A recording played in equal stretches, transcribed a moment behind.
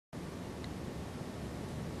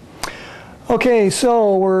Okay,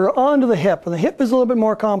 so we're on to the hip. And the hip is a little bit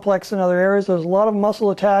more complex than other areas. There's a lot of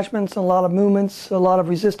muscle attachments, a lot of movements, a lot of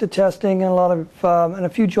resisted testing, and a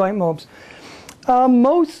few joint mobs.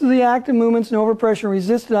 Most of the active movements and overpressure and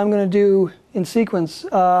resisted I'm going to do in sequence,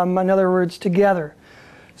 in other words, together.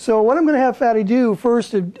 So what I'm going to have Fatty do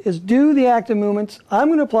first is do the active movements. I'm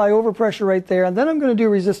going to apply overpressure right there, and then I'm going to do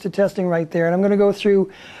resisted testing right there. And I'm going to go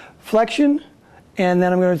through flexion, and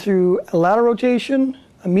then I'm going to go through a lateral rotation,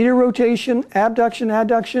 a meteor rotation, abduction,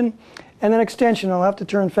 adduction, and then extension. I'll have to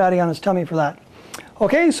turn Fatty on his tummy for that.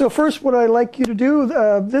 Okay, so first what I'd like you to do,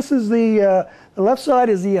 this is the left side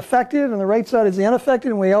is the affected and the right side is the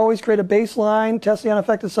unaffected, and we always create a baseline, test the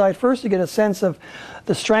unaffected side first to get a sense of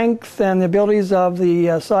the strength and the abilities of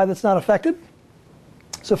the side that's not affected.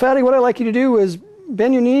 So Fatty, what I'd like you to do is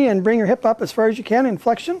bend your knee and bring your hip up as far as you can in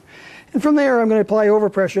flexion. And from there I'm going to apply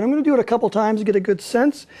overpressure. And I'm going to do it a couple times to get a good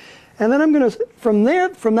sense. And then I'm going to, from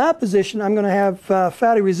that position, I'm going to have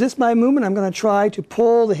Fatty resist my movement. I'm going to try to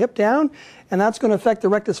pull the hip down, and that's going to affect the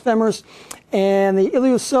rectus femoris and the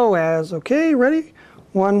iliopsoas. Okay, ready?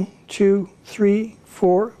 1, 2, 3,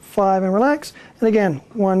 4, 5, and relax. And again,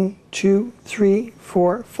 1, 2, 3,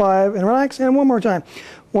 4, 5, and relax. And one more time.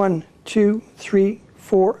 1, 2, 3,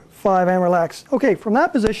 4, 5, and relax. Okay, from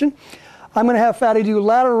that position, I'm going to have Fatty do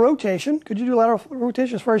lateral rotation. Could you do lateral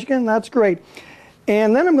rotation as far as you can? That's great.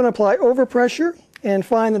 And then I'm going to apply overpressure and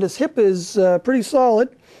find that his hip is pretty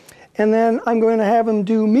solid. And then I'm going to have him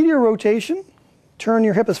do meteor rotation. Turn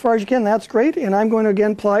your hip as far as you can. That's great. And I'm going to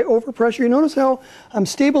again apply overpressure. You notice how I'm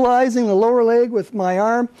stabilizing the lower leg with my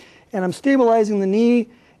arm, and I'm stabilizing the knee,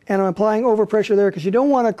 and I'm applying overpressure there because you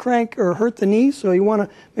don't want to crank or hurt the knee, so you want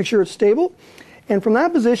to make sure it's stable. And from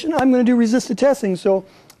that position, I'm going to do resisted testing. So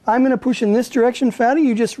I'm going to push in this direction, Fatty.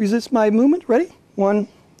 You just resist my movement. Ready? 1,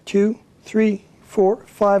 2, 3, 4,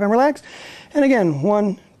 5, and relax. And again,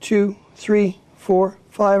 1, 2, 3, 4,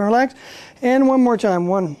 5, and relax. And one more time.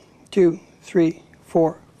 1, 2, 3,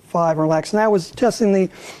 4, 5, and relax. And that was testing the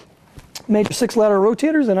major 6 lateral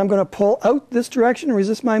rotators, and I'm going to pull out this direction and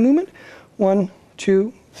resist my movement. 1,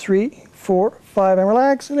 2, 3, 4, 5, and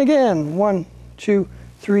relax. And again, 1, 2,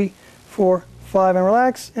 3, 4, 5, and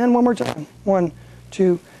relax. And one more time. 1,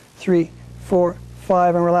 2, 3, 4,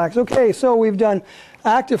 5, and relax. Okay, so we've done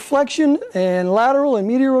active flexion and lateral and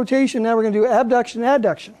meteor rotation. Now we're going to do abduction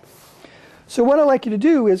adduction. So what I'd like you to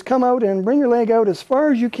do is come out and bring your leg out as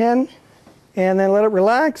far as you can, and then let it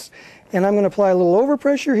relax. And I'm going to apply a little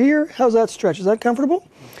overpressure here. How's that stretch? Is that comfortable?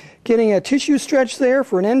 Getting a tissue stretch there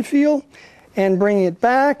for an end feel, and bringing it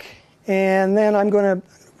back. And then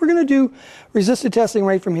we're going to do resisted testing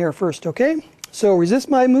right from here first. Okay? So resist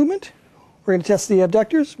my movement. We're going to test the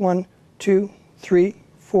abductors. 1, 2, 3,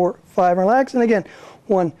 4, 5, and relax. And again,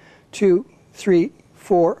 1, 2, 3,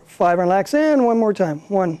 4, 5, and relax. And one more time.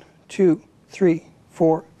 1, 2, 3,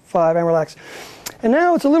 4, 5, and relax. And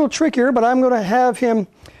now it's a little trickier, but I'm going to have him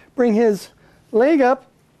bring his leg up,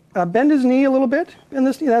 bend his knee a little bit, bend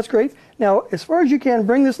this knee, that's great. Now, as far as you can,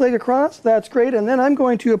 bring this leg across, that's great. And then I'm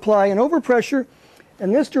going to apply an overpressure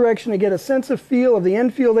in this direction to get a sense of feel of the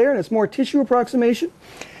end feel there, and it's more tissue approximation.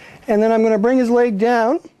 And then I'm going to bring his leg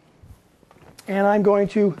down, and I'm going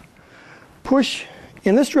to push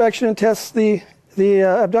in this direction and test the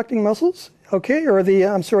abducting muscles, okay, or the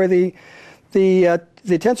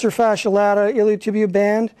tensor fascia lata, iliotibial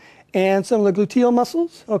band, and some of the gluteal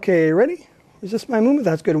muscles. Okay, ready? Resist my movement.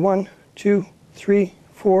 That's good. 1, 2, 3,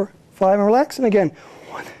 4, 5, and relax. And again,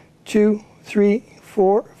 1, 2, 3,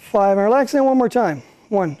 4, 5, and relax. And one more time.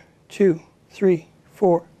 1, 2, 3,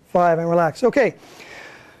 4, 5, and relax. Okay.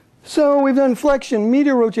 So we've done flexion,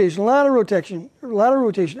 meteor rotation, lateral rotation,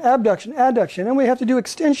 abduction, adduction, and we have to do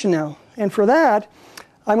extension now. And for that,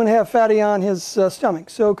 I'm going to have Fatty on his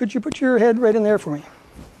stomach. So could you put your head right in there for me?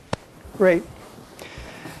 Great.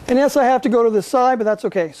 And yes, I have to go to the side, but that's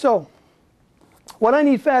okay. So what I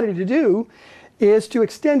need Fatty to do is to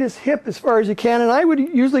extend his hip as far as you can. And I would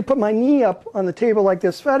usually put my knee up on the table like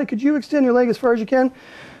this. Fatty, could you extend your leg as far as you can?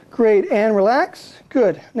 Great. And relax.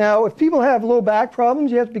 Good. Now, if people have low back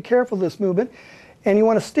problems, you have to be careful of this movement. And you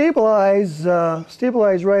want to stabilize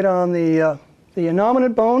right on the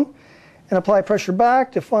innominate bone and apply pressure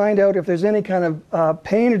back to find out if there's any kind of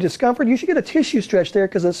pain or discomfort. You should get a tissue stretch there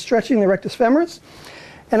because it's stretching the rectus femoris.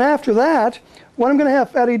 And after that, what I'm going to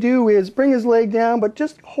have Fatty do is bring his leg down, but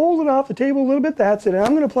just hold it off the table a little bit. That's it. And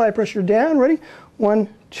I'm going to apply pressure down. Ready?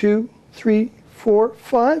 1, 2, 3, 4,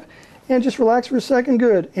 5. And just relax for a second.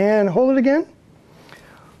 Good. And hold it again.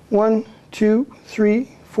 1, 2, 3,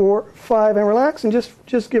 4, 5. And relax. And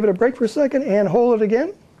just give it a break for a second and hold it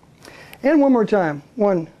again. And one more time.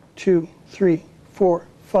 1, 2, 3, 4,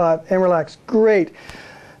 5. And relax. Great.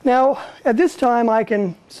 Now, at this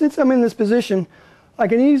time, since I'm in this position, I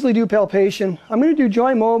can easily do palpation. I'm going to do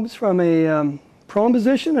joint mobs from a prone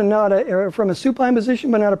position and or from a supine position,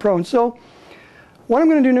 but not a prone. So what I'm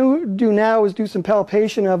going to do now is do some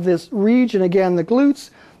palpation of this region. Again, the glutes,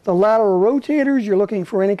 the lateral rotators. You're looking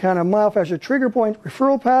for any kind of myofascial trigger point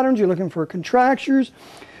referral patterns. You're looking for contractures.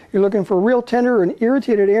 You're looking for real tender and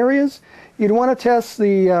irritated areas. You'd want to test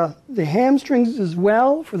the hamstrings as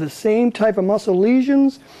well for the same type of muscle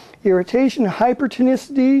lesions, irritation,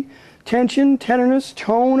 hypertonicity, tension, tenderness,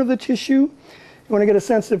 tone of the tissue. You want to get a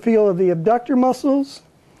sense of feel of the abductor muscles.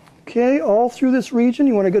 Okay, all through this region,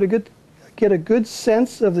 you want to get a good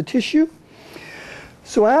sense of the tissue.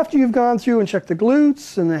 So after you've gone through and checked the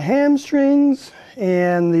glutes and the hamstrings,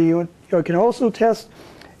 and you can also test,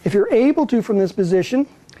 if you're able to from this position,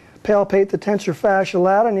 palpate the tensor fascia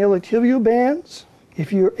lata and iliotibial bands,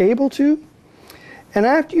 if you're able to. And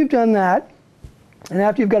after you've done that, and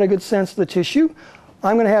after you've got a good sense of the tissue,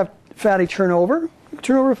 I'm going to have fatty turnover.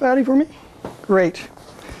 Turn over fatty for me? Great.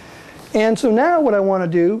 And so now what I want to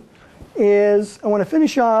do is I want to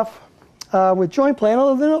finish off with joint play,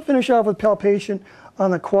 and then I'll finish off with palpation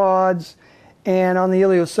on the quads and on the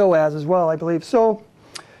iliopsoas as well, I believe. So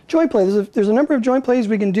joint play, there's a number of joint plays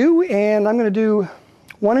we can do, and I'm going to do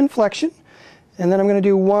one inflection, and then I'm going to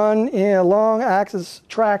do one long axis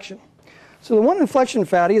traction. So the one inflection,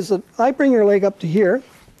 fatty, is that I bring your leg up to here,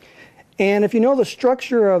 and if you know the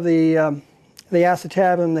structure of the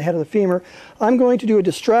acetabulum, the head of the femur, I'm going to do a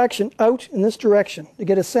distraction out in this direction to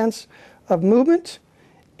get a sense of movement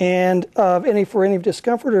and of any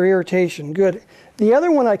discomfort or irritation. Good. The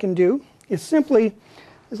other one I can do is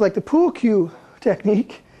like the pool cue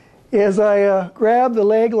technique, is I grab the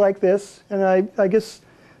leg like this, and I guess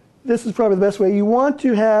this is probably the best way. You want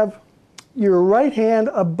to have your right hand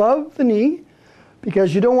above the knee,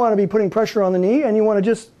 because you don't want to be putting pressure on the knee, and you want to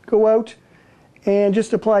just go out and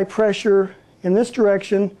just apply pressure in this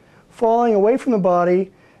direction, falling away from the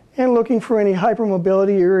body and looking for any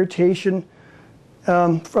hypermobility, irritation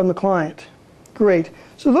from the client. Great.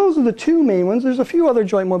 So those are the two main ones. There's a few other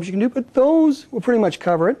joint mobs you can do, but those will pretty much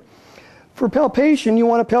cover it. For palpation, you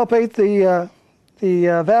want to palpate the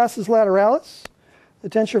vastus lateralis, the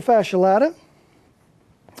tensor fascia lata.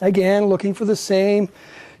 Again, looking for the same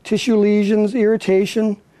tissue lesions,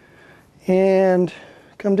 irritation, and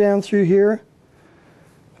come down through here.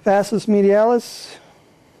 Vastus medialis,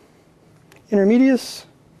 intermedius.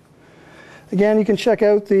 Again, you can check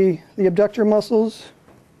out the abductor muscles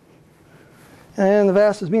and the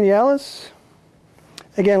vastus medialis.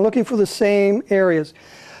 Again, looking for the same areas.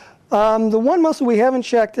 The one muscle we haven't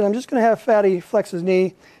checked, and I'm just going to have fatty flex his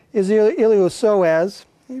knee, is the iliopsoas.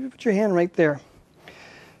 You put your hand right there.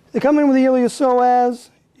 They come in with the iliopsoas.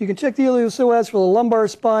 You can check the iliopsoas for the lumbar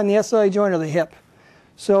spine, the SI joint, or the hip.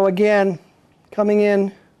 So again, coming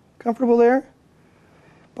in comfortable there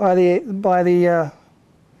by the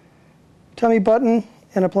tummy button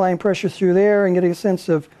and applying pressure through there and getting a sense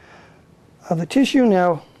of the tissue.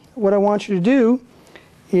 Now, what I want you to do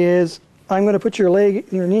is I'm going to put your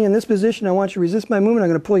knee in this position. I want you to resist my movement. I'm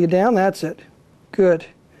going to pull you down. That's it. Good.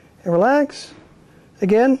 And relax.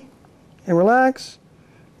 Again. And relax.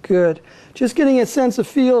 Good. Just getting a sense of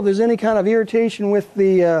feel if there's any kind of irritation with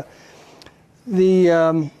the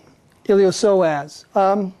iliopsoas.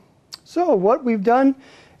 So what we've done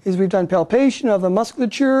is we've done palpation of the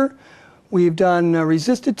musculature, we've done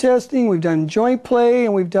resisted testing, we've done joint play,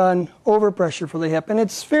 and we've done overpressure for the hip. And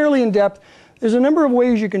it's fairly in-depth. There's a number of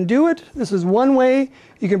ways you can do it. This is one way.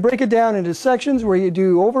 You can break it down into sections where you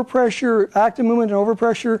do overpressure, active movement, and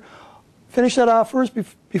overpressure. Finish that off first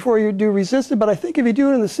before you do resisted, but I think if you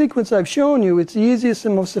do it in the sequence I've shown you, it's the easiest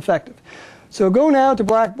and most effective. So go now to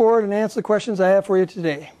Blackboard and answer the questions I have for you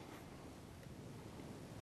today.